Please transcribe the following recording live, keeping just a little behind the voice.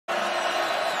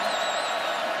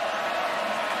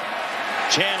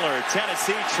Chandler,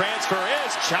 Tennessee transfer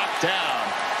is chopped down.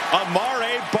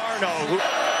 Amare Barno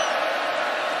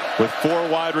with 4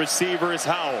 wide receivers.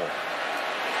 Howell.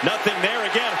 Nothing there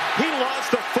again. He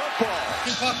lost the football.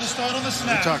 We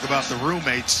talk about the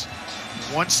roommates.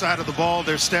 One side of the ball,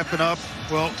 they're stepping up.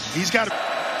 Well, he's got to.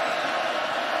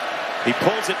 He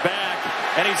pulls it back,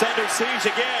 and he's under siege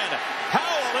again.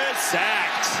 Howell is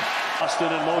sacked.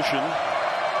 Austin in motion.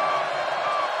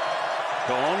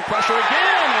 Going pressure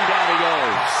again, and down he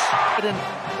goes.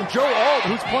 And Joe Alt,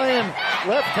 who's playing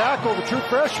left tackle, the true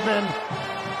freshman,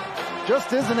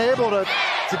 just isn't able to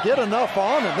get enough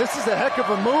on him. This is a heck of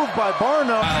a move by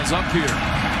Barno. Miles up here.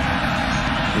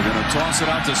 They're going to toss it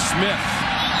out to Smith.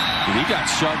 And he got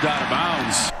shoved out of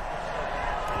bounds.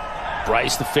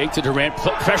 Bryce, the fake to Durant.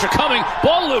 Pressure coming.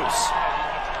 Ball loose.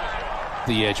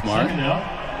 The edge mark.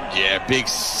 Yeah, big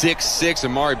 6'6"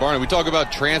 Amare Barno. We talk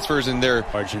about transfers in their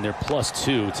margin. They're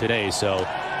 +2 today, so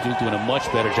Duke doing a much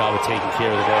better job of taking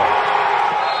care of the ball.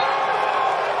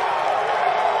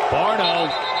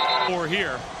 Barno for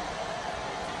here.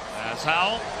 As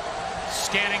Howell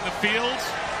scanning the field,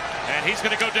 and he's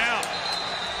going to go down.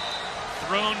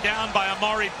 Thrown down by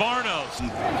Amare Barno.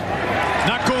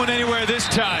 Not going anywhere this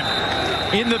time.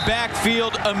 In the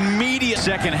backfield, immediate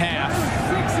second half.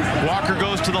 Walker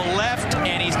goes to the left,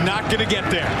 and he's not going to get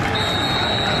there.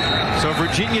 So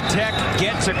Virginia Tech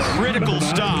gets a critical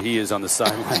stop. He is on the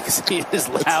sidelines. He is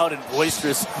loud and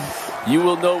boisterous. You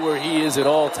will know where he is at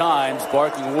all times,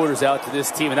 barking orders out to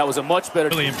this team, and that was a much better.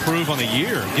 Really improve on the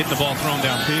year, getting the ball thrown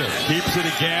downfield. Keeps it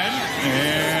again,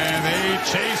 and they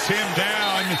chase him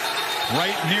down.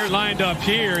 Right near lined up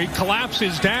here. He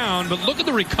collapses down, but look at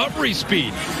the recovery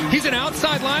speed. He's an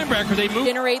outside linebacker. They move.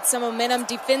 Generate some momentum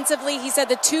defensively. He said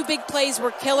the 2 big plays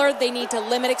were killer. They need to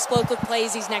limit explosive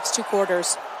plays these next 2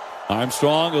 quarters.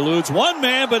 Armstrong eludes one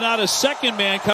man, but not a second man.